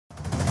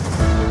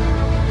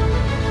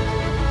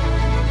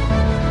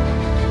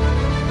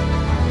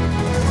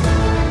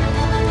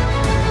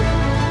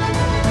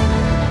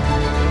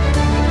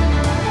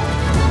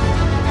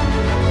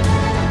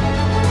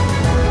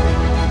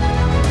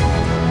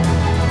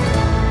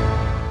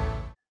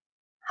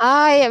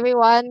Hi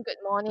everyone,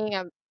 good morning.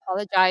 I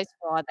apologize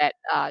for that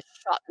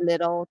short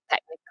little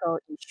technical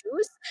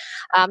issues.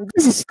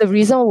 This is the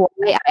reason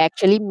why I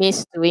actually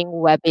miss doing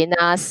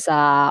webinars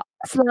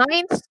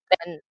offline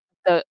than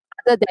the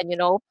other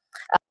than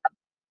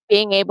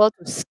being able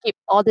to skip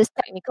all this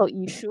technical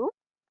issue.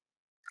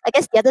 I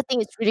guess the other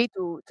thing is really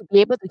to be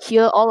able to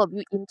hear all of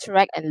you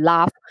interact and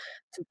laugh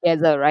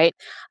together, right?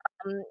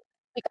 Um,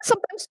 because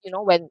sometimes,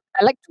 when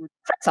I like to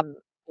crack some,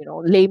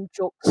 lame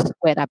jokes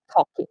when I'm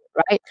talking,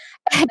 right?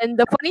 And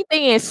the funny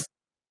thing is,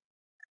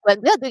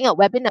 when we are doing a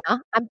webinar,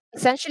 I'm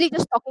essentially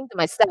just talking to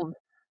myself.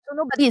 So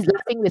nobody is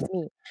laughing with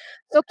me.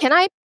 So can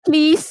I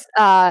please,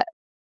 can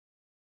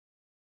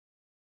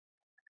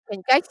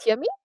you guys hear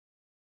me?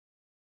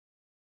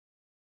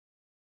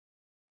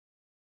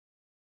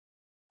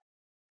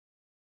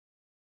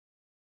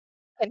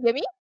 Can you hear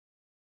me?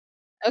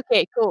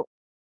 Okay, cool.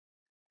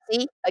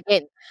 See,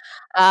 again.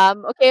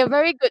 Okay, a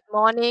very good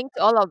morning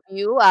to all of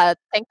you.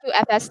 Thank you,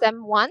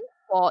 FSMOne,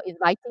 for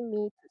inviting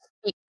me to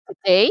speak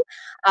today.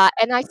 I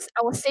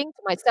was saying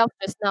to myself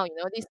just now,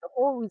 this is the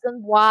whole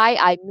reason why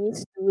I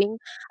miss doing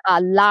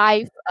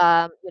live,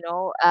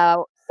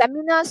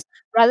 seminars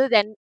rather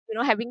than,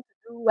 having to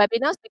do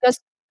webinars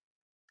because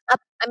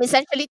I'm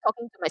essentially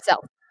talking to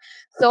myself.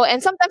 So,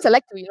 and sometimes I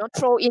like to,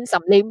 throw in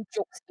some lame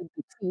jokes in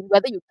between,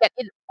 whether you get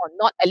it or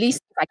not. At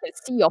least if I can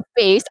see your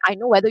face, I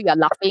know whether you're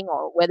laughing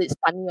or whether it's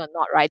funny or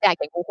not, right? Then I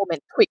can go home and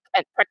tweak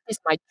and practice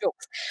my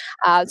jokes.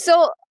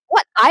 So,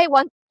 what I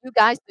want you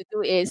guys to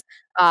do is,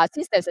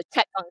 since there's a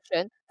chat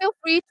function, feel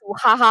free to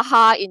ha ha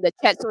ha in the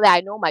chat so that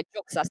I know my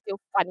jokes are still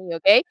funny,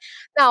 okay?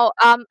 Now,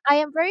 I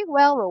am very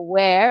well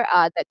aware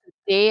that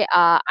today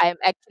I am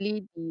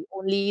actually the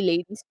only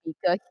lady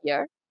speaker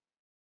here.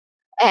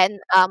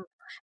 And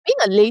being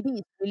a lady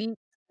is really,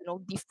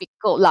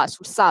 difficult lah,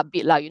 susah a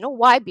bit lah. You know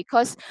why?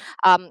 Because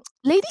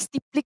ladies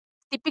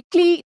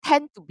typically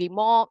tend to be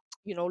more,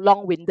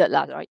 long-winded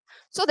lah, right?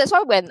 So that's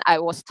why when I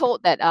was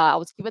told that I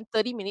was given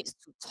 30 minutes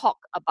to talk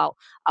about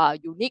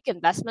unique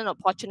investment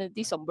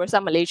opportunities on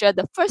Bursa Malaysia,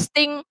 the first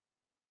thing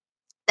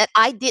that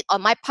I did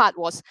on my part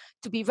was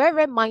to be very,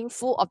 very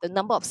mindful of the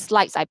number of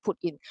slides I put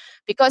in.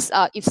 Because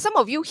if some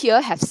of you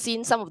here have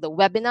seen some of the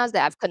webinars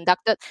that I've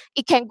conducted,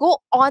 it can go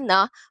on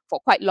for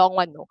quite long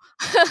one, no?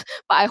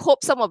 But I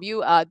hope some of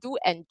you do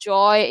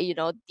enjoy,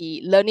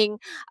 the learning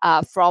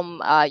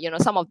from,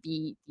 some of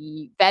the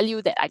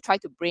value that I try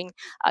to bring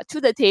to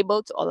the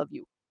table to all of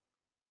you.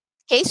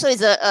 Okay, so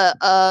it's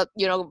a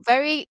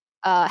very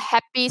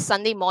happy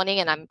Sunday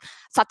morning, and I'm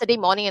Saturday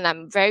morning, and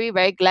I'm very,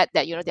 very glad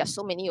that there are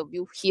so many of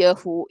you here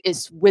who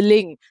is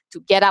willing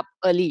to get up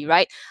early,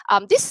 right?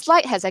 This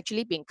slide has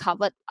actually been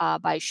covered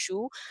by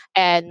Shyu,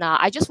 and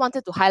I just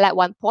wanted to highlight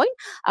one point,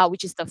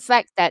 which is the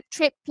fact that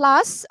Trade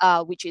Plus,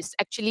 which is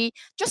actually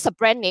just a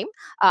brand name,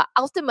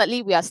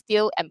 ultimately we are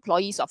still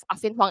employees of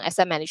Affin Hwang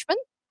Asset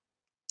Management.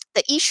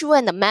 The issuer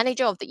and the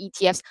manager of the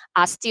ETFs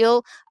are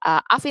still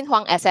Affin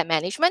Hwang Asset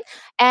Management,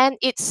 and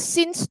it's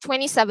since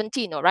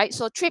 2017, all right?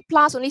 So Trade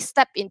Plus only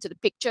stepped into the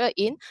picture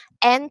in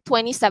end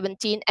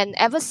 2017, and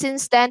ever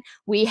since then,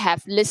 we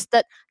have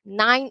listed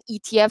 9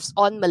 ETFs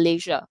on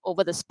Malaysia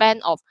over the span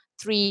of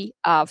 3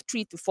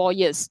 to 4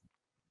 years.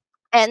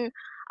 And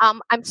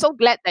I'm so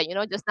glad that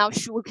just now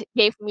Shyu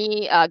gave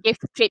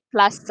Trade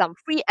Plus some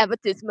free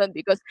advertisement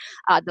because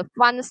the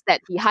funds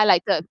that he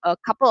highlighted, a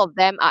couple of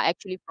them are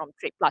actually from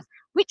Trade Plus,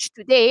 which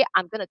today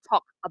I'm going to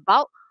talk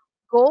about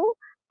gold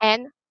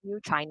and New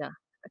China.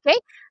 Okay,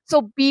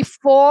 so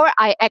before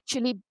I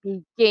actually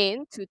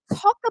begin to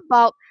talk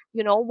about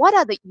what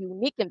are the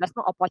unique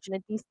investment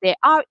opportunities there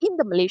are in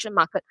the Malaysian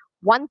market,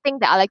 one thing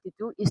that I like to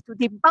do is to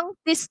debunk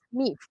this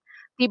myth,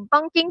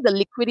 debunking the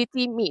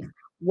liquidity myth.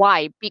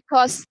 Why?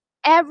 Because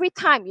every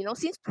time,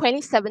 since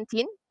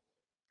 2017,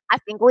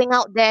 I've been going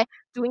out there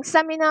doing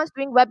seminars,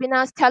 doing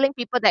webinars, telling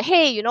people that,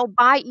 hey,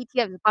 buy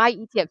ETFs, buy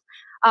ETFs.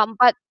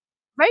 But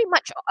very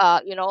much,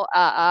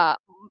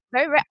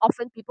 very, very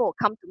often people will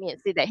come to me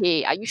and say that,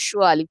 hey, are you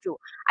sure, Alichu?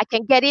 I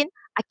can get in,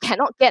 I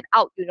cannot get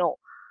out.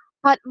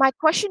 But my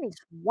question is,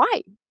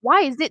 why?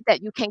 Why is it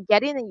that you can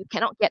get in and you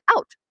cannot get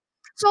out?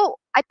 So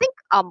I think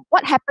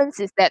what happens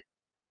is that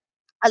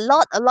a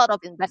lot of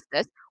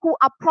investors who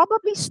are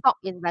probably stock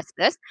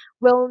investors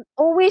will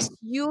always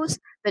use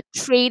the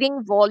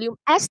trading volume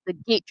as the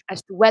gauge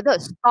as to whether a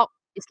stock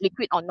is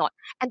liquid or not.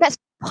 And that's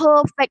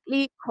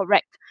perfectly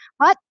correct.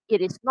 But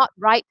it is not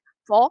right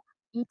for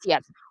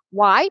ETFs.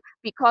 Why?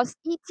 Because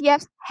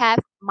ETFs have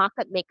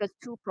market makers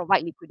to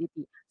provide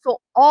liquidity. So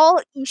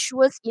all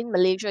issuers in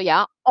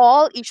Malaysia,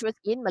 all issuers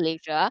in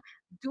Malaysia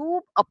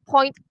do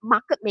appoint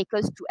market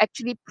makers to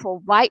actually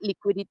provide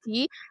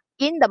liquidity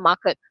in the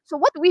market. So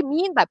what do we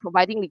mean by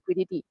providing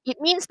liquidity? It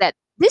means that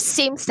this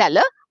same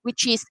seller,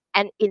 which is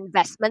an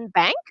investment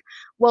bank,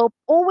 will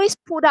always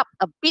put up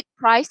a bid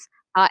price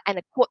and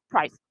a quote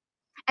price.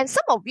 And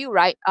some of you,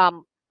 right,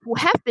 who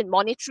have been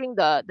monitoring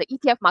the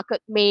ETF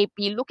market may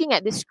be looking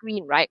at this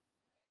screen, right?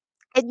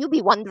 And you'll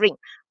be wondering,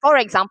 for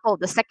example,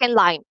 the second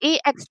line,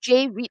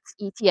 AXJ REITs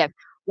ETF.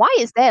 Why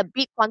is there a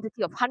bid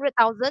quantity of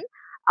 100,000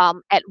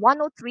 at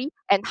 103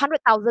 and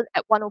 100,000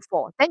 at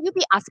 104. Then you'll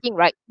be asking,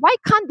 right, why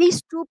can't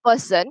these two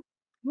person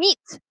meet?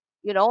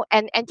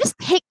 And just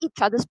take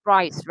each other's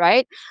price,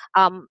 right?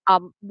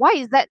 Why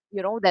is that?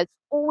 There's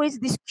always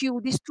this queue.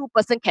 These two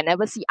person can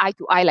never see eye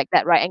to eye like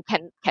that, right?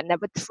 And can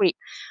never trade.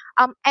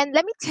 And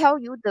let me tell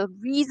you, the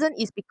reason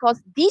is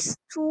because these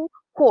two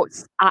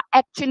quotes are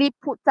actually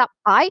put up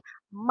by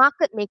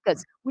market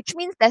makers, which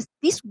means there's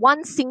this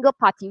one single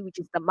party, which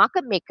is the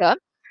market maker,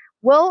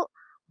 will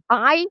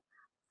buy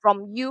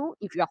from you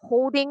if you're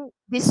holding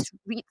this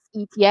REITs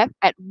ETF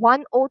at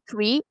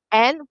 103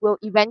 and will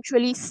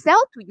eventually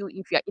sell to you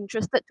if you're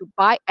interested to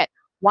buy at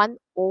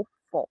 104.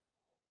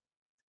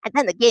 And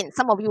then again,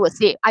 some of you will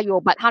say,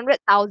 ayo, but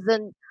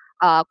 100,000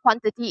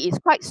 quantity is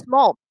quite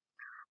small.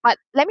 But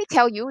let me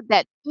tell you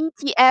that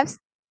ETFs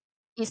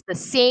is the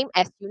same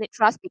as unit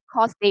trust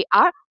because they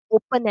are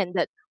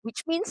open-ended,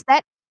 which means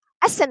that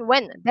as and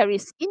when there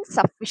is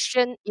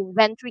insufficient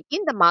inventory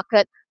in the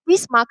market,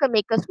 these market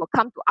makers will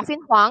come to Affin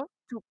Hwang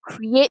to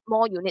create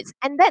more units,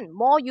 and then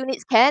more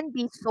units can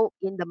be sold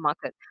in the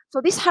market.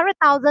 So this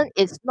 100,000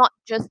 is not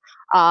just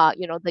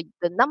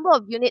the number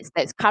of units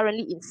that's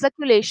currently in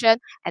circulation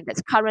and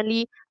that's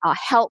currently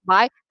held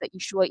by the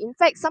issuer. In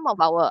fact, some of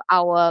our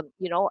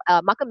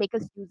market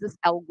makers uses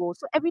algo.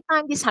 So every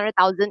time this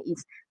 100,000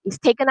 is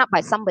taken up by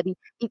somebody,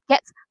 it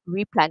gets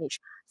replenished.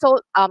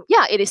 So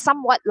yeah, it is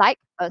somewhat like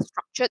a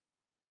structured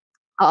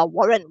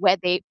warrant where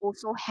they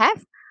also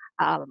have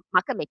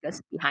market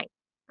makers behind.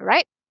 All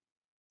right.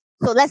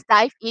 So let's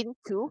dive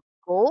into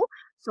gold.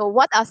 So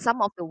what are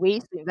some of the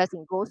ways to invest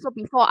in gold? So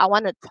before I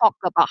want to talk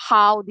about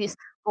how this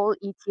gold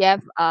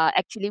ETF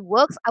actually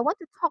works, I want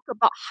to talk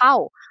about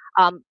how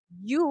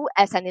you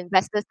as an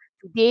investor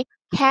today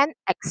can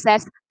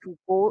access to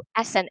gold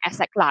as an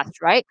asset class,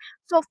 right?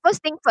 So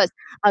first thing first,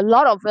 a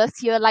lot of us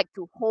here like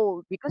to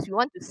hold because you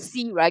want to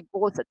see, right?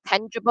 Gold is a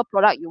tangible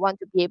product. You want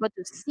to be able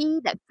to see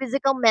that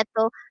physical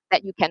metal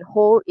that you can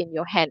hold in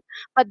your hand.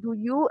 But do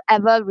you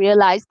ever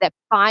realize that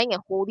buying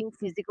and holding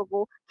physical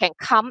gold can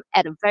come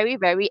at a very,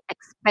 very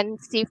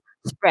expensive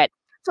spread?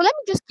 So let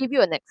me just give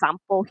you an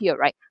example here,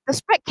 right? The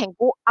spread can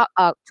go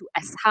up to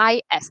as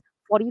high as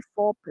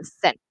 44%,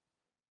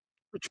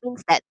 which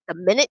means that the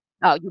minute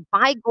you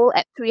buy gold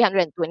at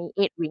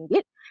 328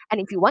 ringgit, and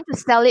if you want to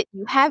sell it,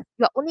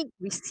 you're only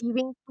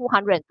receiving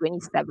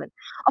 227.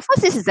 Of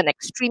course, this is an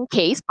extreme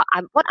case, but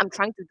what I'm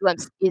trying to do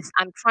is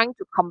I'm trying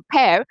to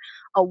compare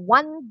a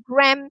 1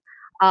 gram,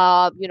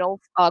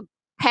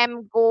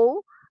 PAM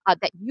gold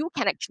that you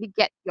can actually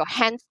get your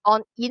hands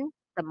on in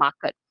the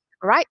market.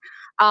 Right?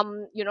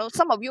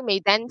 Some of you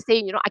may then say,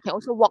 I can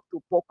also walk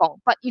to Pokong.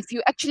 But if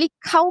you actually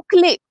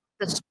calculate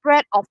the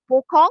spread of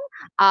Pokong,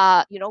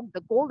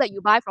 the gold that you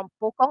buy from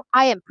Pokong,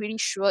 I am pretty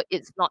sure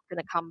it's not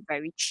going to come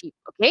very cheap.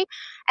 Okay.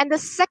 And the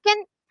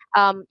second,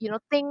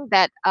 thing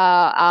that,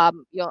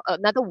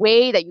 another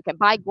way that you can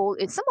buy gold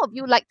is some of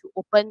you like to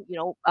open,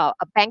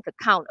 a bank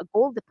account, a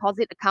gold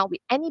deposit account with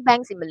any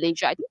banks in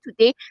Malaysia. I think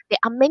today there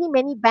are many,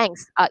 many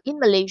banks in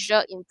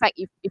Malaysia. In fact,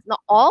 if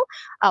not all,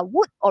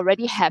 would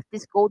already have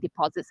this gold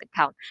deposits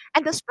account.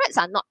 And the spreads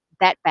are not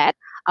that bad.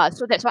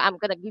 So that's why I'm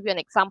going to give you an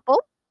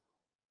example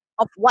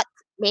of what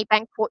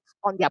Maybank quotes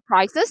on their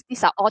prices.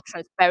 These are all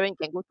transparent.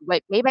 You can go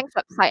to Maybank's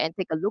website and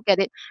take a look at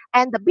it.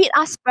 And the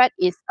bid-ask spread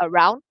is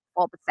around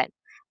 4%.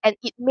 And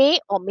it may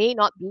or may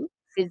not be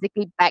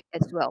physically backed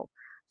as well.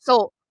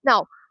 So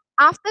now,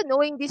 after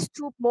knowing these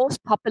two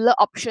most popular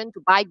options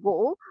to buy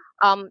gold,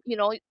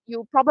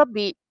 you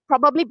probably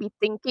be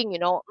thinking,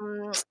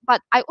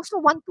 but I also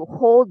want to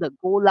hold the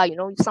gold.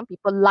 Some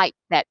people like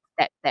that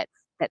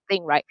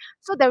thing, right?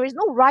 So there is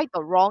no right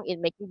or wrong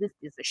in making this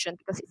decision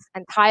because it's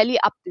entirely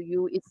up to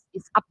you.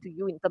 It's up to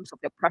you in terms of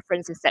your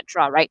preference,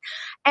 etc. Right?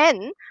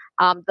 And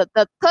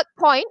the third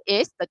point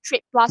is the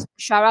Trade Plus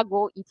Shariah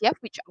Gold ETF,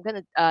 which I'm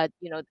gonna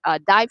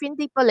dive in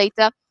deeper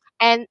later.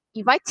 And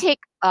if I take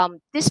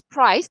this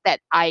price that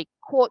I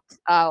quote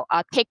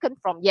taken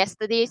from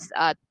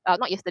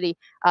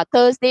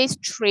Thursday's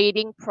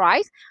trading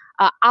price,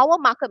 our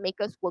market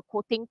makers were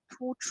quoting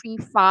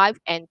 235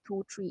 and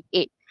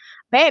 238.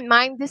 Bear in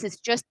mind, this is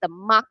just the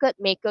market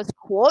maker's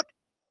quote,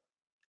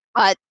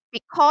 but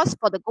because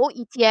for the gold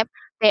ETF,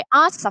 there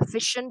are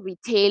sufficient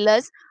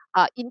retailers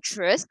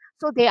interest.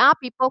 So there are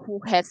people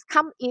who has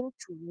come in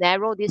to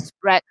narrow this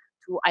spread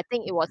to, I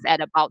think it was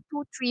at about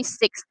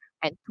 236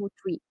 and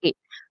 238.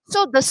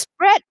 So the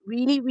spread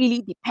really,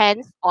 really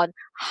depends on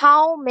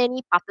how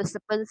many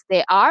participants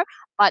there are.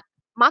 But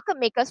market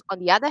makers, on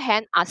the other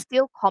hand, are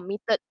still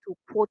committed to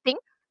quoting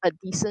a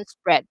decent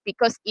spread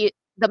because the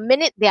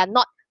minute they are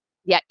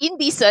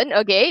indecent,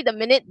 okay, the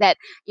minute that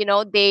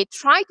they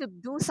try to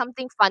do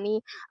something funny,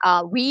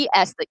 we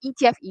as the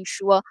ETF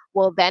issuer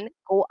will then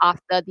go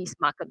after these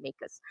market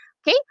makers.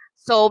 Okay,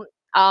 so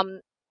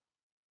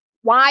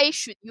why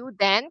should you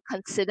then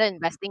consider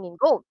investing in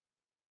gold?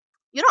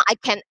 I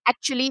can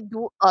actually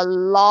do a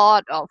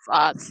lot of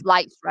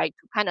slides, right,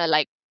 to kind of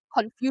like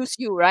confuse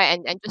you, right?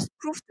 And just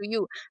prove to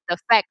you the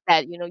fact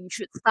that, you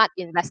should start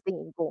investing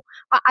in gold.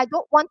 But I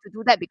don't want to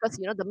do that because,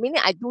 the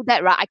minute I do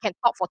that, right, I can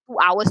talk for 2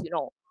 hours.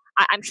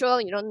 I'm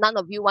sure, none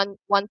of you want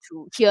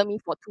to hear me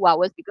for 2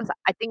 hours because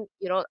I think,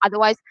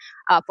 otherwise,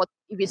 for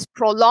if it's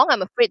prolonged,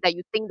 I'm afraid that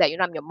you think that,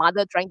 I'm your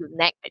mother trying to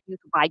nag at you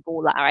to buy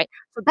gold, lah, right?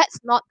 So that's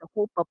not the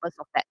whole purpose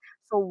of that.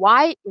 So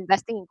why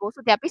investing in gold?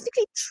 So there are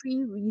basically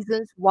three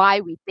reasons why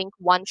we think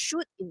one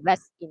should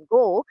invest in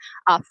gold.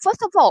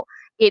 First of all,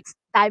 it's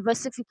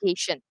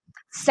diversification.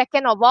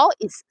 Second of all,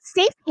 it's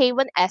safe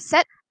haven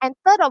asset. And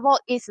third of all,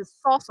 is a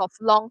source of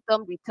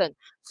long-term return.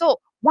 So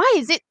why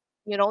is it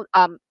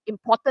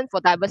important for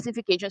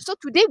diversification? So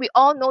today we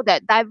all know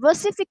that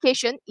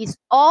diversification is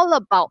all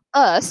about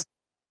us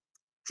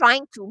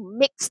trying to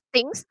mix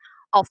things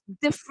of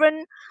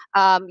different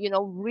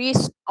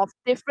risk of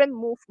different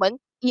movement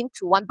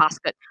into one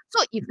basket.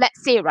 So if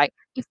let's say, right,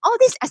 if all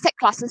these asset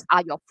classes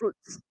are your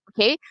fruits,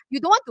 okay, you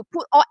don't want to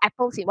put all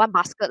apples in one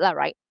basket, lah,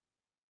 right?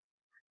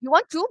 You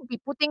want to be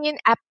putting in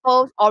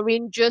apples,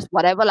 oranges,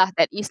 whatever lah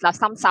that is lah,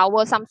 some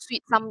sour, some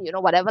sweet, some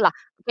whatever lah.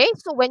 Okay,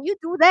 so when you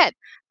do that,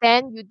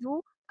 then you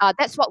do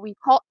that's what we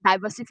call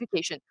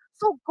diversification.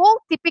 So gold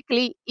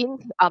typically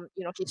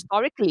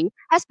historically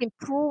has been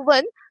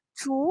proven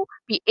to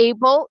be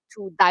able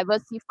to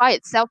diversify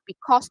itself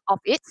because of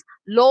its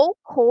low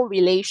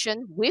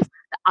correlation with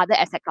the other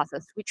asset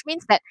classes, which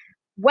means that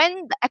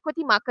when the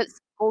equity markets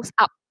goes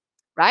up,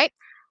 right,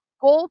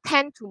 gold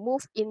tend to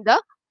move in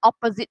the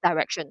opposite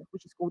direction,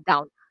 which is go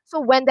down. So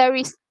when there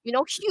is,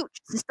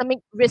 huge systemic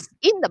risk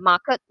in the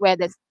market where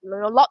there's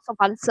lots of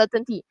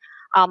uncertainty,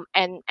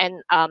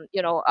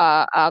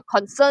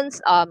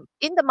 concerns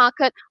in the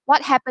market,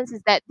 what happens is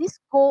that this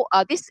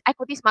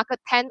equities market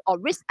tend or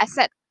risk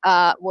asset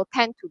will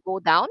tend to go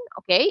down,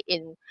 okay,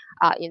 in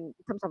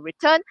terms of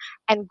return,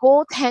 and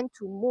gold tend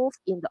to move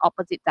in the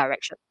opposite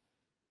direction.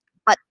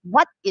 But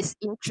what is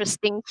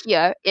interesting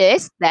here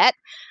is that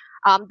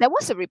there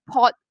was a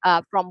report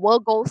from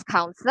World Gold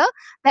Council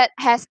that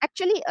has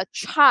actually a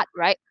chart,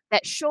 right,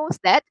 that shows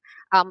that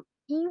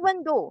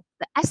even though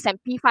the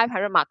S&P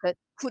 500 market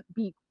could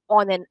be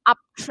on an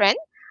uptrend,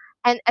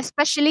 and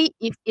especially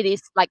if it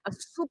is like a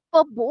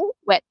super bull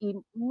where it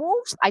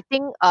moves, I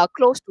think,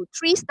 close to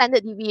 3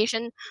 standard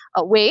deviation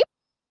away,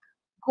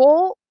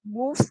 gold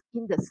moves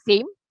in the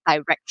same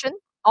direction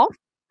of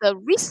the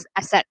risk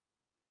asset.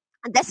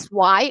 And that's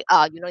why,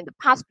 in the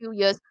past few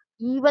years,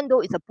 even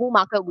though it's a bull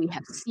market, we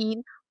have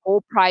seen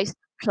gold price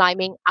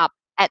climbing up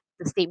at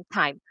the same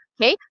time.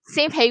 Okay,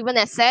 safe haven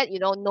asset,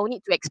 no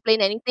need to explain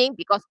anything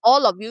because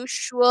all of you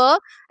sure,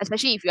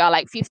 especially if you are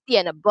like 50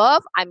 and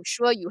above, I'm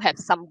sure you have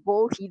some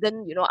gold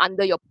hidden,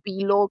 under your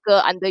pillow,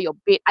 under your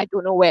bed, I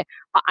don't know where,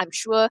 but I'm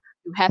sure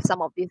you have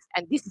some of this.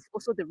 And this is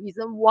also the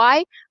reason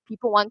why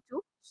people want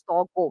to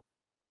store gold.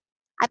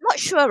 I'm not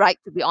sure, right,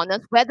 to be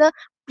honest, whether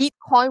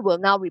Bitcoin will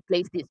now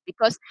replace this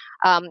because,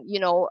 in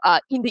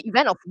the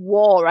event of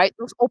war, right,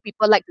 those old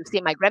people like to say,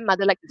 my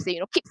grandmother like to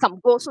say, keep some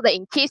gold so that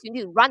in case you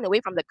need to run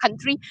away from the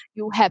country,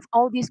 you have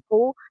all this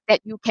gold that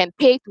you can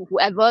pay to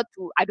whoever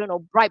to, I don't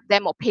know, bribe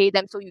them or pay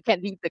them so you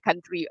can leave the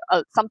country,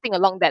 something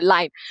along that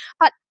line.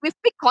 But with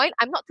Bitcoin,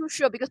 I'm not too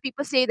sure because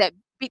people say that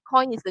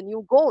Bitcoin is the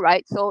new gold,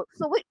 right? So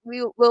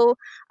we'll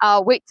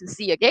wait to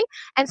see, okay?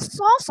 And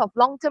source of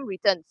long-term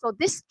return. So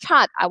this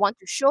chart I want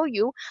to show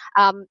you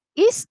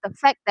is the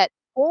fact that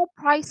gold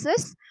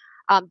prices,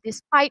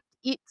 despite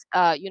it,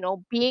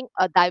 being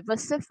a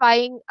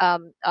diversifying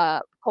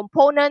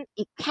component,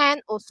 it can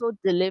also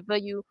deliver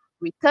you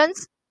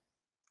returns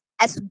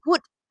as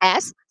good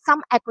as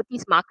some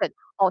equities market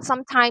or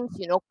sometimes,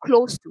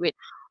 close to it.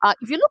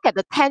 If you look at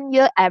the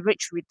 10-year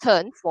average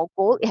return for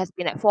gold, it has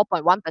been at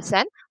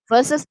 4.1%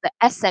 versus the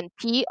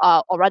S&P,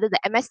 or rather the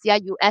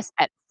MSCI US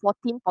at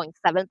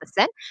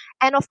 14.7%.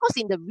 And of course,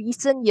 in the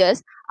recent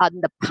years, in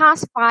the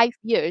past 5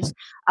 years,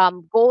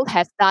 gold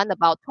has done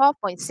about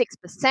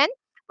 12.6%,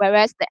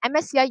 whereas the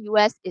MSCI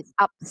US is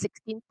up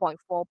 16.4%.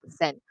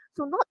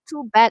 So not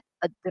too bad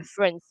a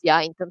difference,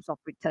 yeah, in terms of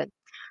return.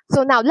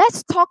 So now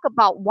let's talk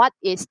about what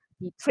is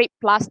the Trade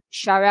Plus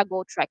Shariah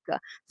Gold Tracker.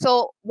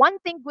 So one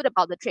thing good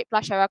about the Trade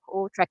Plus Shariah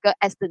Gold Tracker,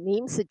 as the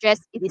name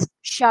suggests, it is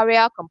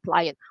Shariah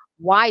compliant.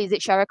 Why is it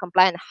Shariah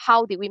compliant?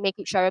 How did we make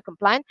it Shariah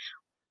compliant?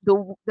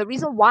 The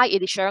reason why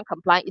it is Shariah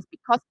compliant is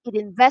because it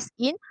invests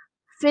in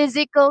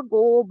physical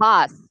gold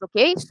bars.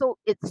 Okay, so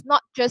it's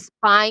not just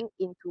buying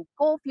into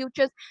gold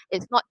futures,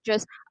 it's not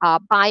just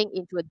buying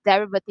into a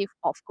derivative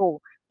of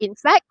gold. In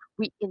fact,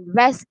 we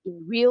invest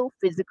in real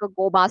physical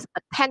gold bars,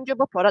 a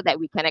tangible product that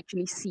we can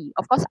actually see.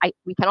 Of course,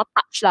 we cannot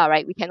touch lah,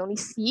 right? We can only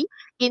see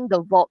in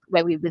the vault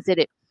when we visit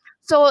it.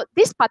 So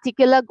this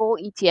particular gold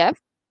ETF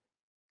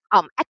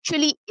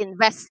actually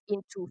invest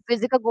into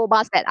physical gold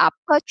bars that are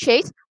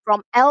purchased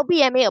from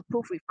LBMA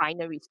approved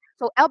refineries.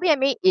 So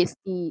LBMA is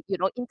the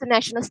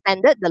international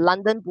standard, the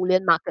London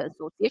Bullion Market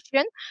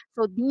Association.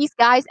 So these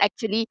guys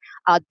actually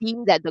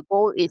deem that the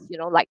gold is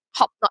like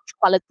top-notch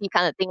quality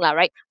kind of thing,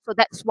 right? So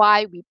that's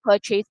why we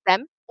purchase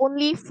them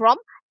only from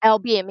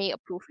LBMA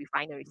approved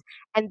refineries.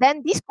 And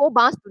then these gold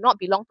bars do not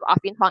belong to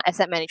Affin Hwang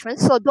Asset Management.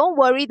 So don't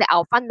worry that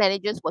our fund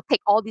managers will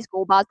take all these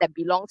gold bars that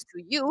belongs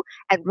to you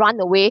and run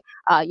away,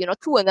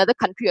 to another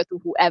country or to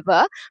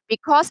whoever,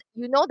 because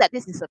you know that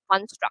this is a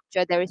fund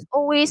structure. There is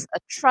always a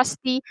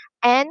trustee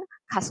and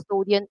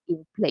custodian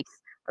in place.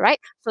 All right.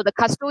 So the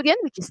custodian,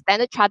 which is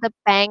Standard Chartered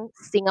Bank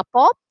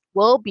Singapore,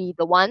 will be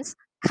the ones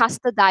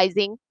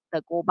custodizing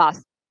the gold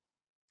bars.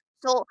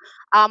 So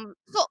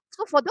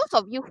for those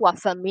of you who are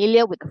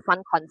familiar with the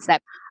fund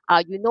concept,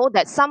 you know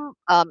that some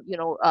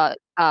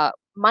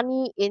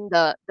money in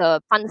the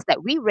funds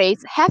that we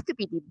raise have to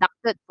be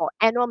deducted for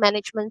annual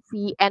management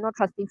fee, annual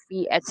trustee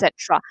fee,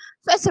 etc.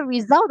 So as a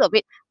result of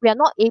it, we are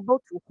not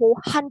able to hold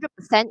 100%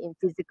 in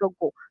physical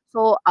gold.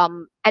 So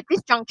at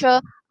this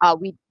juncture,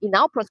 we in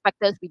our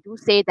prospectus we do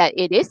say that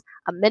it is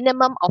a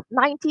minimum of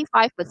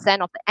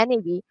 95% of the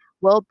NAV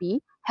will be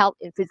held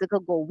in physical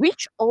gold,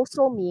 which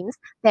also means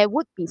there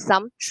would be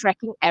some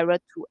tracking error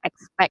to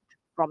expect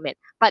from it.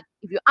 But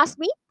if you ask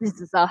me, this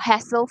is a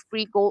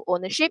hassle-free gold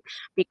ownership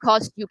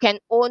because you can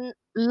own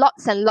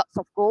lots and lots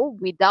of gold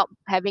without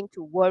having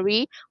to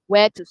worry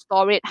where to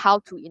store it, how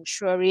to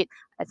insure it,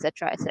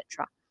 etc.,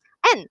 etc.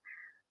 And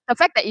the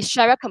fact that it's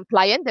Shariah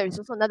compliant, there is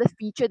also another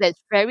feature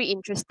that's very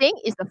interesting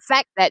is the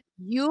fact that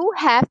you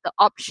have the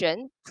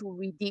option to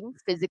redeem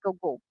physical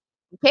gold.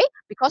 Okay,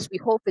 because we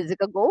hold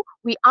physical gold,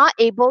 we are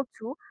able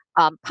to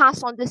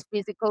pass on this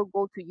physical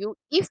gold to you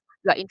if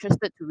you are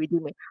interested to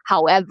redeem it.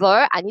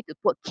 However, I need to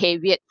put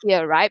caveat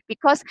here, right?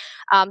 Because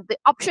the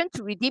option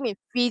to redeem in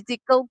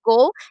physical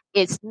gold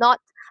is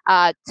not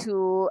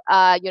to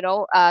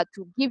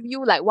give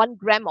you like 1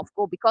 gram of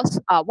gold, because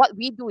what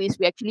we do is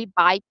we actually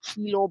buy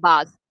kilo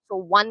bars, so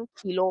 1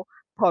 kilo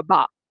per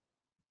bar.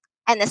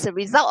 And as a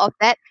result of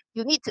that,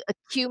 you need to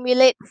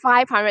accumulate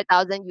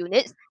 500,000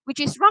 units, which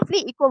is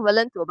roughly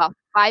equivalent to about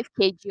 5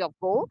 kg of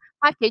gold.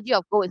 5 kg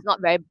of gold is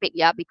not very big,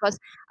 yeah, because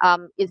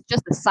it's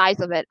just the size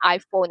of an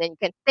iPhone, and you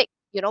can take,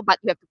 but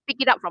you have to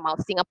pick it up from our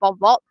Singapore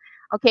vault.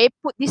 Okay,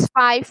 put these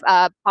 5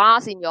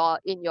 bars in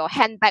your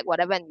handbag,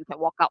 whatever, and you can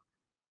walk out,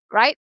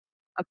 right?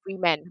 A free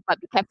man.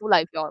 But be careful,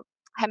 like if your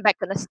handbag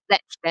gonna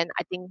snatch, then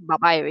I think bye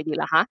bye already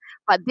lah, huh?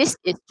 But this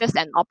is just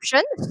an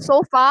option.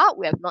 So far,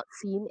 we have not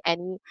seen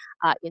any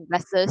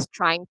investors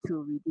trying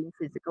to redeem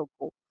physical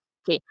gold.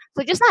 Okay,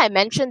 so just now I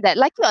mentioned that,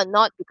 like it or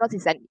not, because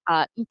it's an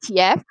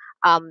ETF,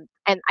 and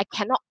I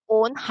cannot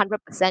own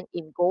 100%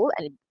 in gold,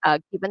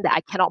 and given that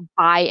I cannot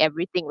buy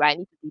everything, right, I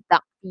need to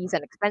deduct fees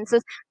and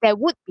expenses, there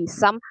would be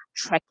some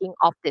tracking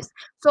of this.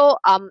 So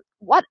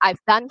what I've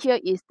done here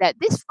is that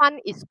this fund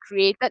is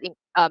created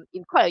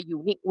in quite a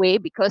unique way,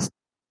 because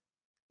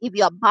if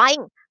you are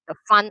buying the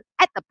fund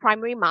at the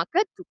primary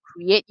market to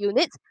create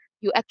units,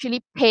 you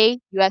actually pay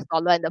US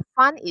dollar, and the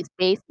fund is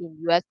based in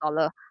US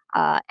dollar,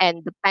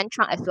 and the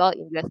benchmark as well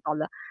in US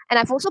dollar. And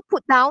I've also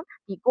put down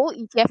the gold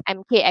ETF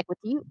MK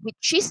equity,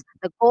 which is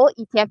the gold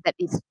ETF that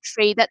is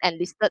traded and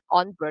listed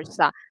on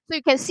Bursa. So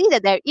you can see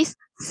that there is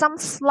some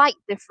slight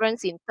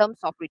difference in terms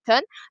of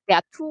return. There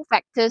are two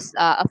factors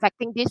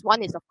affecting this.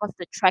 One is, of course,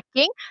 the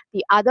tracking.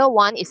 The other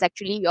one is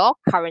actually your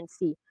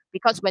currency,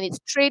 because when it's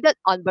traded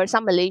on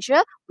Bursa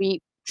Malaysia, we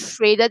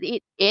traded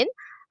it in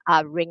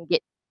ringgit.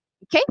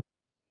 Okay.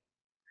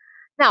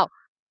 Now,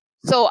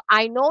 so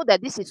I know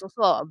that this is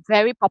also a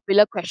very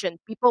popular question.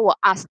 People will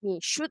ask me,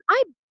 should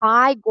I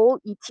buy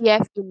gold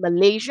ETF in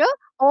Malaysia,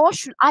 or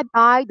should I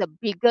buy the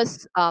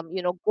biggest,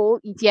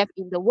 gold ETF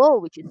in the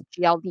world, which is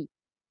GLD?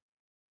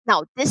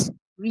 Now, this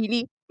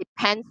really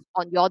depends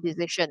on your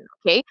decision,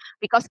 okay?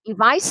 Because if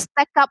I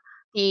stack up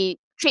the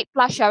Trade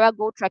Plus Shariah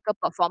Gold Tracker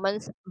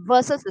performance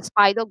versus the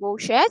Spider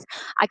Gold shares,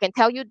 I can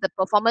tell you the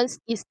performance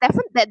is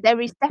definitely that there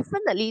is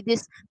definitely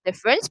this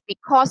difference,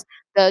 because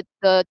the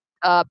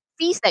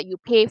fees that you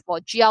pay for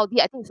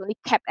GLD, I think it's only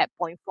capped at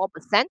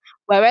 0.4%,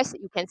 whereas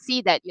you can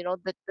see that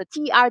the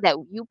TR that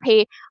you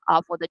pay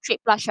for the Trade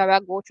Plus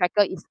Shariah Gold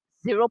Tracker is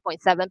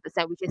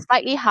 0.7%, which is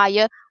slightly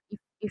higher.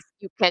 If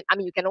you can, I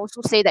mean, you can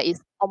also say that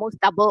it's almost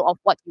double of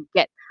what you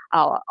get,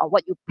 or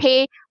what you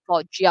pay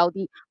for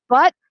GLD.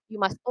 But you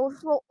must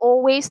also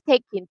always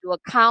take into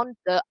account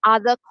the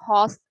other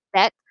costs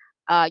that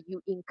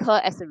you incur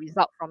as a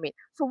result from it.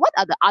 So what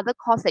are the other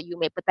costs that you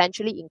may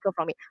potentially incur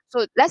from it?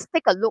 So let's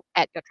take a look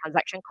at your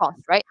transaction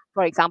costs, right?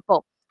 For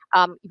example,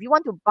 if you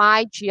want to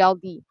buy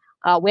GLD,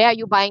 where are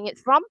you buying it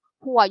from?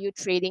 Who are you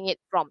trading it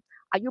from?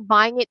 Are you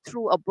buying it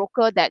through a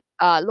broker that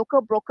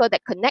local broker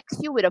that connects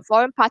you with a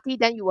foreign party?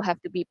 Then you will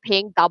have to be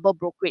paying double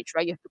brokerage,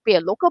 right? You have to pay a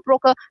local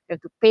broker, you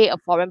have to pay a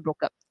foreign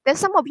broker. Then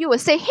some of you will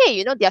say,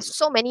 hey, there are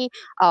so many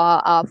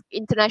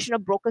international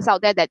brokers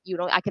out there that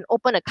I can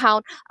open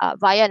account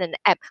via an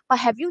app. But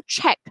have you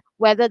checked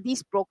whether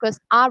these brokers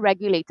are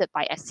regulated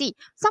by SC?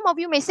 Some of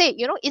you may say,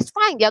 it's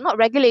fine, they are not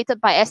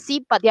regulated by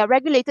SC, but they are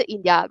regulated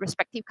in their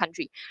respective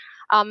country.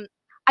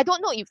 I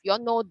don't know if you all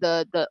know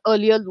the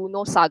earlier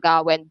Luno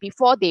saga, when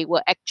before they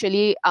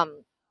actually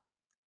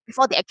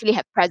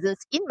had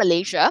presence in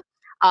Malaysia,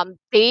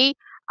 they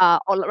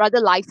or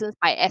rather licensed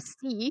by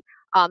SC,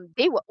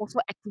 they were also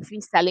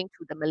actively selling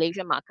to the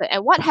Malaysian market.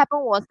 And what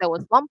happened was there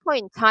was one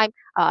point in time,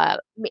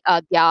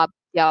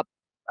 their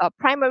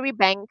primary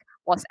bank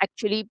was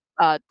actually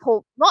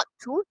told not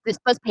to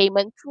disperse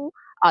payment to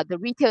the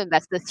retail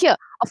investors here.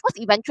 Of course,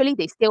 eventually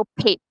they still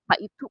paid, but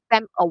it took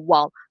them a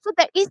while. So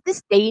there is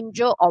this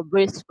danger or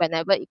risk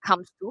whenever it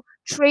comes to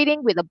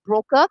trading with a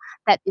broker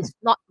that is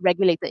not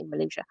regulated in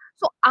Malaysia.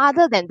 So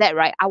other than that,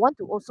 right, I want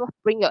to also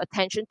bring your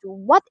attention to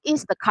what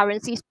is the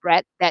currency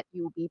spread that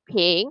you'll be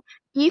paying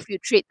if you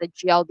trade the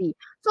GLD.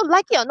 So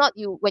like it or not,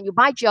 you when you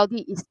buy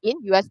GLD is in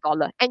US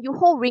dollar and you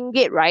hold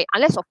ringgit, right?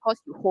 Unless of course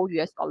you hold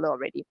US dollar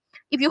already.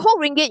 If you hold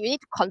ringgit, you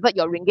need to convert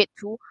your ringgit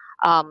to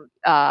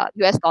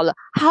US dollar.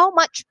 How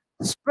much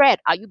spread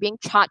are you being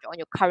charged on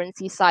your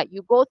currency side?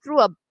 You go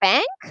through a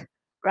bank,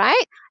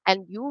 right?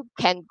 And you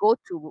can go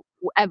to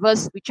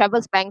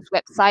whichever bank's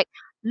website,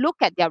 look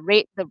at their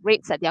rate, the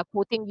rates that they are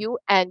quoting you,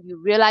 and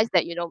you realize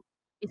that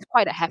it's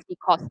quite a hefty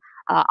cost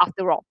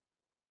after all.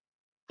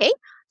 Okay,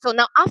 so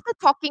now after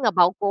talking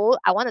about gold,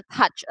 I want to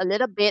touch a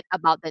little bit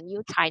about the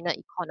new China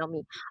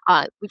economy,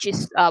 which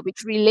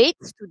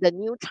relates to the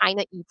new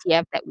China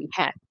ETF that we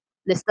have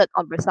listed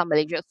on Bursa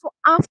Malaysia. So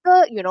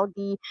after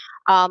the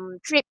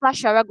Trade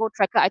Plus Shariah Gold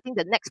Tracker, I think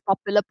the next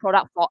popular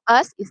product for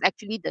us is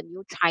actually the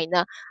new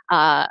China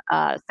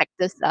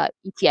sectors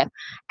ETF,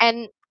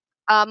 and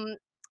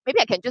maybe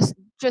I can just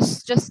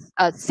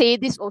say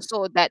this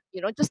also, that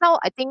just now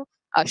I think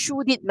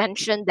Shyu did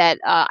mention that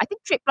I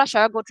think Trade Plus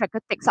Shariah Gold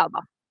Tracker takes out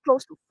about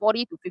close to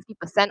 40 to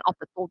 50% of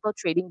the total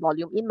trading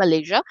volume in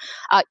Malaysia.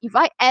 If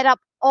I add up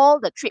all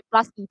the Trade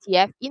Plus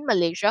ETF in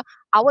Malaysia,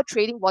 our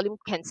trading volume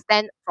can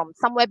stand from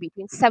somewhere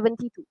between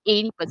 70 to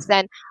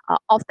 80%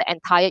 of the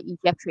entire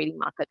ETF trading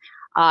market.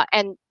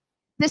 And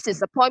this is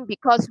the point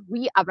because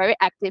we are very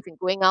active in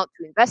going out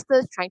to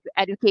investors, trying to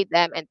educate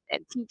them and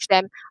teach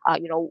them,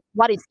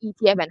 what is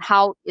ETF and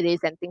how it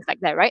is and things like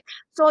that, right?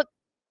 So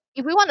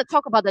if we want to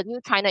talk about the new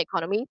China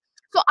economy,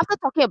 so after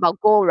talking about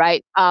gold,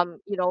 right,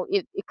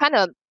 it kind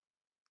of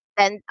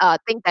then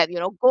think that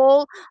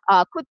gold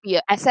could be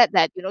an asset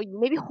that you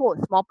maybe hold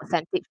a small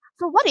percentage.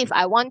 So what if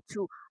I want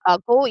to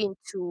go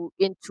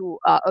into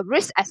a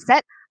risk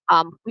asset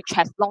which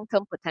has long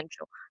term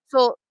potential?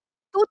 So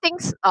two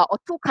things or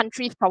two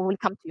countries probably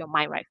come to your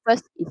mind, right?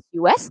 First is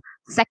US,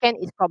 second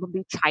is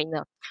probably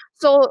China.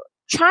 So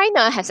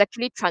China has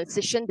actually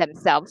transitioned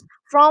themselves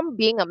from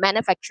being a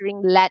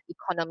manufacturing led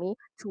economy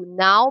to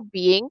now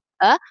being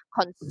a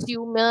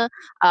consumer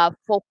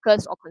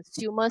focused or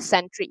consumer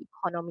centric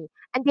economy,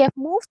 and they have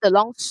moved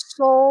along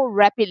so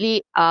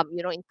rapidly,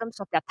 in terms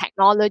of their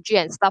technology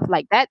and stuff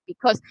like that.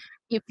 Because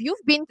if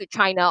you've been to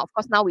China, of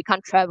course now we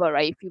can't travel,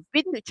 right? If you've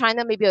been to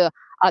China maybe 2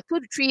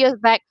 to 3 years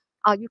back,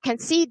 you can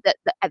see that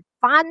the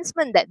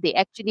advancement that they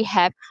actually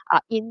have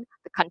in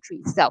the country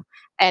itself.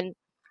 And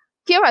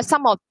here are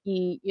some of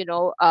the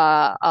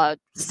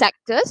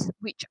sectors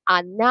which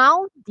are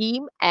now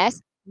deemed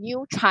as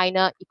new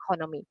China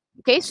economy.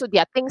 Okay, so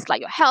there are things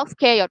like your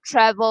healthcare, your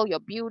travel, your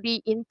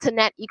beauty,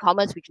 internet,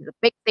 e-commerce, which is a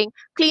big thing,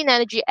 clean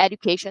energy,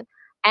 education,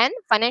 and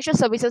financial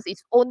services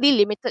is only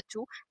limited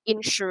to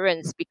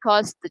insurance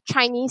because the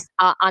Chinese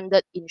are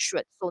under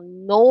insured, so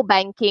no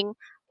banking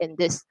in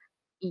this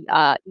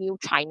new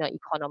China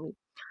economy.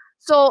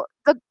 So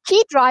the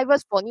key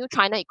drivers for new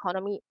China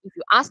economy, if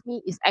you ask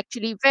me, is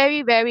actually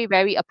very, very,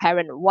 very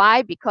apparent.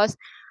 Why? Because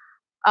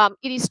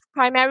it is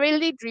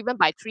primarily driven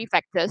by three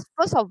factors.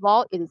 First of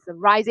all, it is the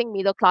rising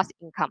middle class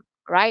income,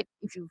 right?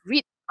 If you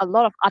read a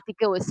lot of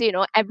article will say,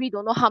 every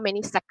don't know how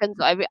many seconds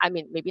or every, I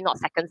mean, maybe not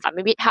seconds, but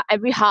maybe how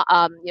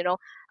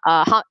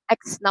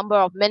X number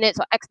of minutes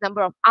or X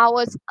number of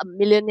hours a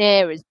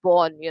millionaire is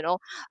born,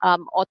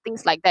 or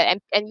things like that.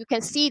 And you can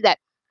see that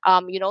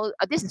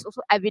this is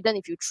also evident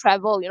if you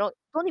travel,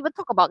 don't even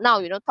talk about now,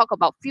 talk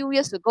about few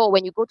years ago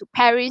when you go to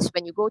Paris,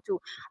 when you go to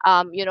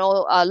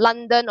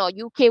London or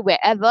UK,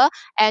 wherever,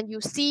 and you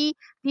see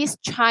these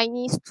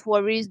Chinese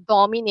tourists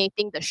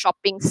dominating the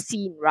shopping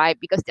scene, right?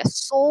 Because they're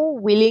so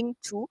willing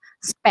to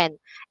spend.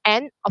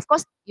 And of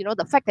course,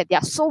 the fact that they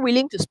are so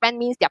willing to spend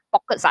means their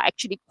pockets are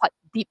actually quite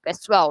deep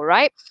as well,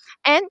 right?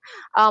 And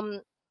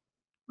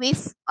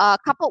with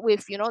coupled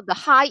with the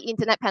high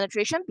internet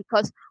penetration,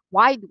 because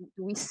why do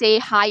we say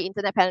high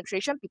internet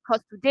penetration? Because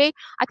today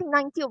I think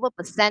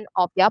 90%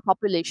 of their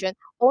population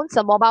owns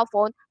a mobile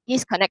phone,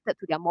 is connected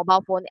to their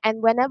mobile phone,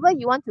 and whenever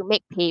you want to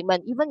make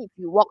payment, even if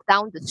you walk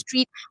down the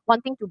street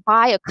wanting to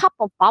buy a cup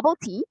of bubble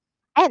tea,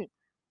 and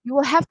you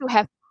will have to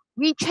have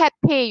WeChat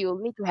Pay, you'll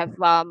need to have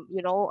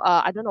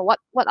I don't know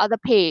what other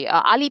pay,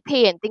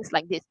 Alipay and things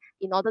like this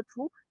in order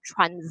to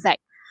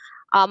transact.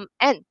 And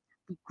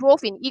the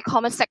growth in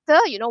e-commerce sector,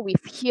 we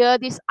hear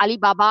this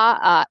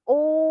Alibaba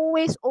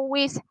always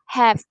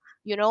have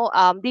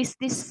this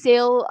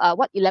sale,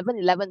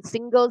 11/11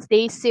 Singles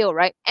Day sale,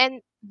 right?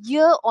 And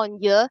year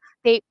on year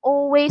they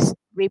always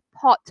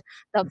report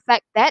the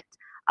fact that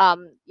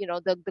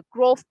the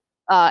growth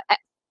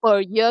per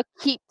year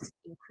keeps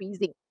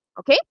increasing.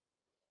 Okay,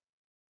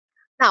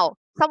 now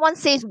someone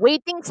says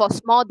waiting for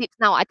small dips.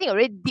 Now I think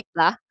already dipped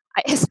lah.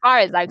 as far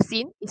as I've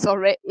seen,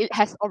 it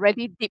has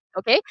already dipped.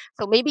 Okay,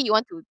 so maybe you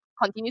want to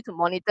continue to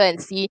monitor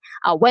and see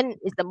when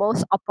is the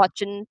most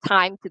opportune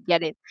time to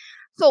get in.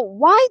 So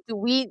why do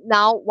we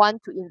now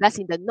want to invest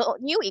in the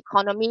new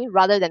economy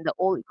rather than the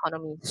old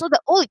economy? So the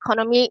old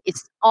economy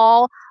is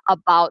all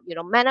about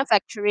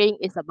manufacturing,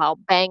 it's about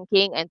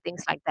banking and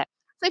things like that.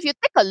 So if you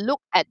take a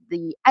look at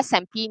the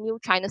S&P New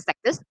China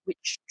sectors,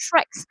 which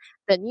tracks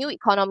the new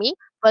economy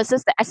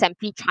versus the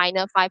S&P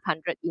China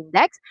 500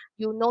 index,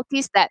 you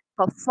notice that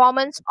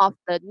performance of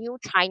the new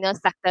China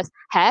sectors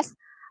has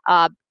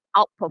uh,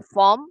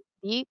 outperformed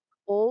the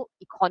old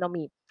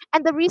economy.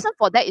 And the reason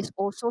for that is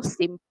also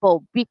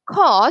simple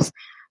because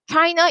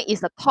China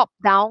is a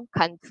top-down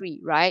country,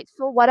 right?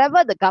 So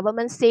whatever the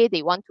government say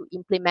they want to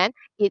implement,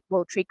 it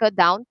will trickle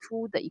down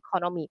to the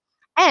economy.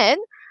 And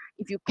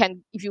if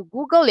you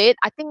Google it,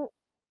 I think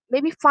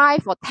maybe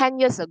 5 or 10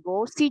 years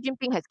ago, Xi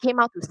Jinping has came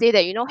out to say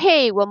that,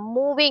 hey, we're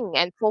moving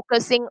and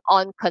focusing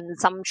on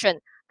consumption.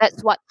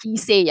 That's what he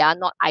say, yeah,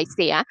 not I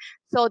say, yeah.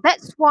 So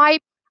that's why,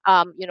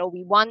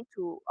 we want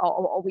to,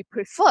 or we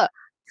prefer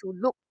to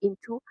look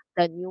into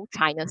the new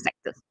China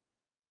sectors.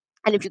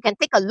 And if you can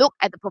take a look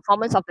at the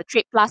performance of the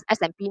Trade Plus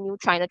S&P New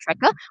China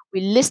Tracker,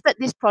 we listed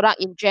this product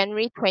in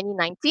January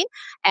 2019,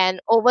 and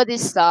over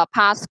this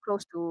past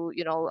close to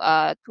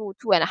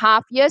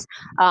 2.5 years,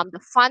 the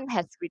fund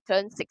has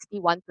returned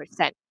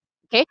 61%.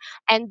 Okay,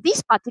 and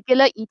this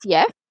particular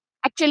ETF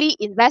actually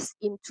invests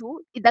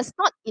into. It does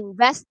not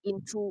invest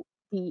into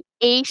the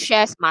A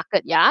shares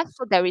market. Yeah,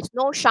 so there is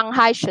no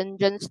Shanghai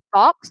Shenzhen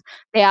stocks.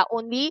 There are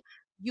only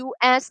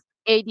US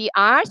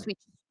ADRs,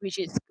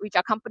 which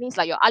are companies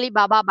like your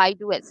Alibaba,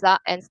 Baidu,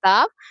 and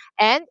stuff.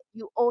 And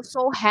you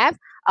also have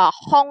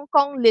Hong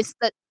Kong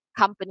listed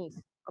companies.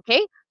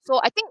 Okay,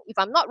 so I think if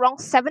I'm not wrong,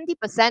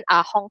 70%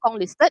 are Hong Kong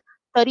listed,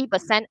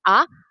 30%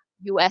 are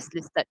US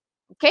listed.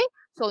 Okay,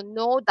 so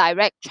no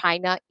direct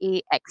China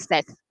A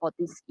access for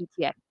this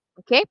ETF.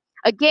 Okay,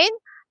 again,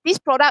 this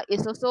product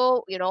is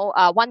also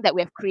one that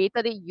we have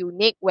created it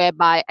unique,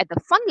 whereby at the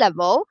fund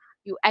level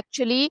you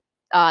actually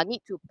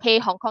need to pay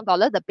Hong Kong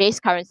dollar. The base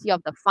currency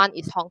of the fund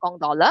is Hong Kong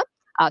dollar.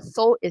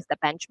 So is the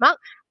benchmark.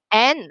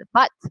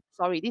 But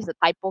sorry, this is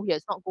a typo here.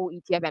 It's not Gold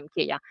ETF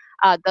MK.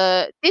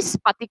 Yeah. This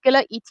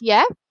particular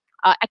ETF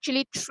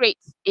actually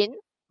trades in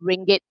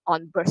ringgit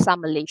on Bursa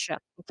Malaysia.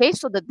 Okay,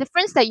 so the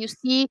difference that you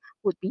see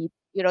would be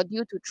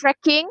due to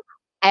tracking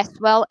as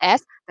well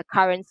as the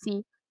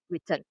currency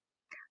return.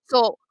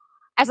 So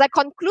as I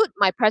conclude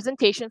my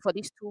presentation for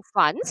these two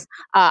funds,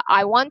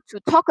 I want to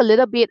talk a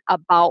little bit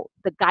about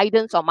the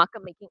guidance on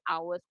market making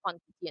hours,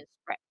 quantity, and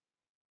spread.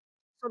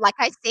 So like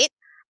I said,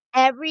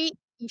 every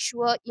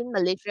issuer in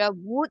Malaysia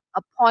would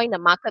appoint a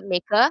market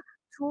maker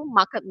to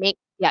market make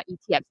their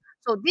ETFs.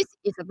 So this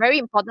is a very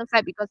important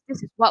fact because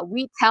this is what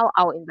we tell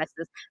our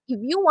investors. If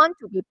you want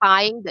to be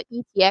buying the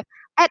ETF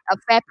at a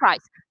fair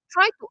price,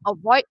 try to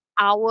avoid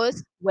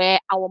hours where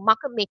our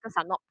market makers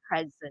are not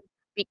present,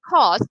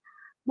 because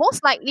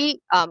most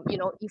likely,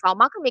 if our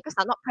market makers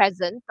are not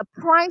present, the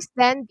price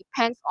then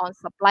depends on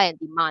supply and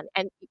demand,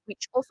 and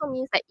which also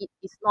means that it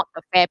is not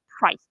a fair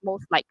price,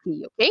 most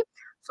likely. Okay,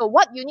 so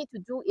what you need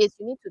to do is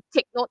you need to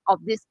take note of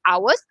these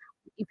hours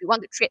if you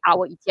want to trade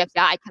our ETFs.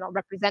 Yeah, I cannot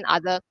represent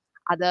other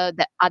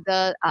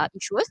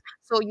issuers.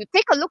 So you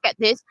take a look at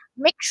this.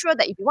 Make sure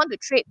that if you want to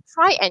trade,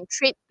 try and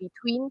trade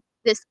between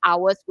these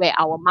hours where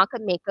our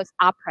market makers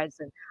are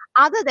present.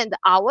 Other than the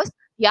hours,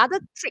 the other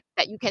trick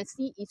that you can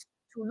see is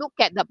to look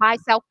at the buy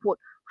sell quote.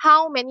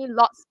 How many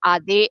lots are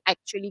they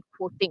actually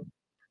quoting?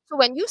 So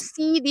when you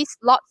see these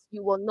lots,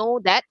 you will know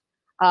that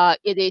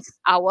it is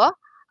our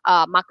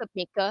market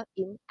maker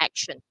in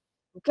action.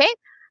 Okay.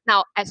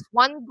 Now, as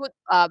one good,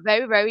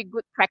 very, very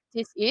good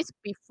practice is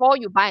before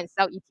you buy and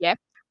sell ETF,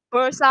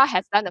 Bursa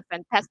has done a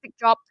fantastic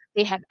job.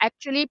 They have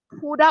actually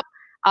put up,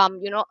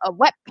 a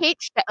web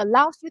page that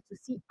allows you to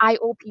see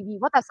IOPV.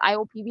 What does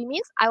IOPV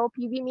means?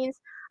 IOPV means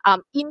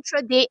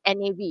intraday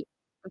NAV.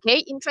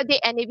 Okay, intraday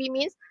NAV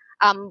means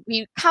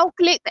we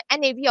calculate the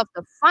NAV of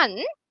the fund.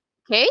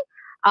 Okay,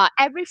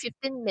 every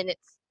 15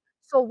 minutes.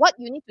 So what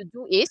you need to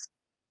do is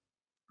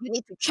you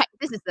need to check.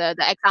 This is the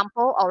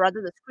example, or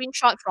rather the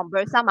screenshot from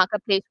Bursa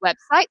Marketplace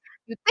website.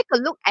 You take a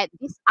look at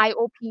this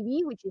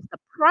IOPV, which is the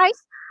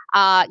price,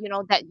 that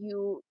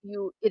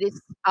it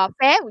is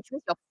fair, which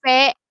means your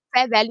fair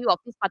value of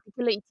this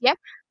particular ETF.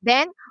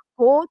 Then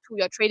go to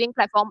your trading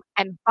platform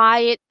and buy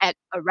it at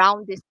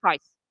around this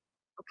price.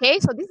 Okay,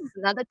 so this is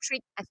another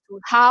trick as to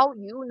how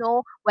you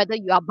know whether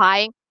you are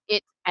buying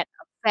it at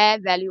a fair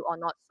value or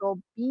not. So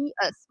be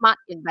a smart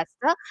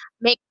investor,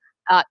 make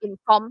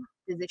informed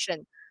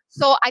decision.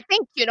 So I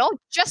think,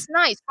 just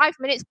nice, 5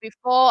 minutes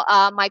before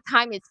my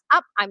time is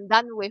up, I'm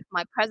done with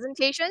my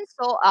presentation.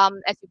 So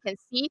as you can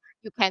see,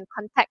 you can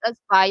contact us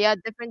via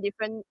different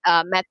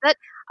method.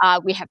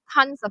 We have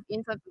tons of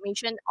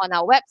information on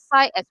our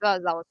website as well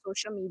as our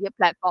social media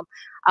platform.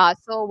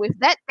 So with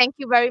that, thank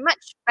you very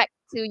much. Back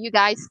to you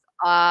guys,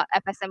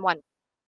 FSMOne.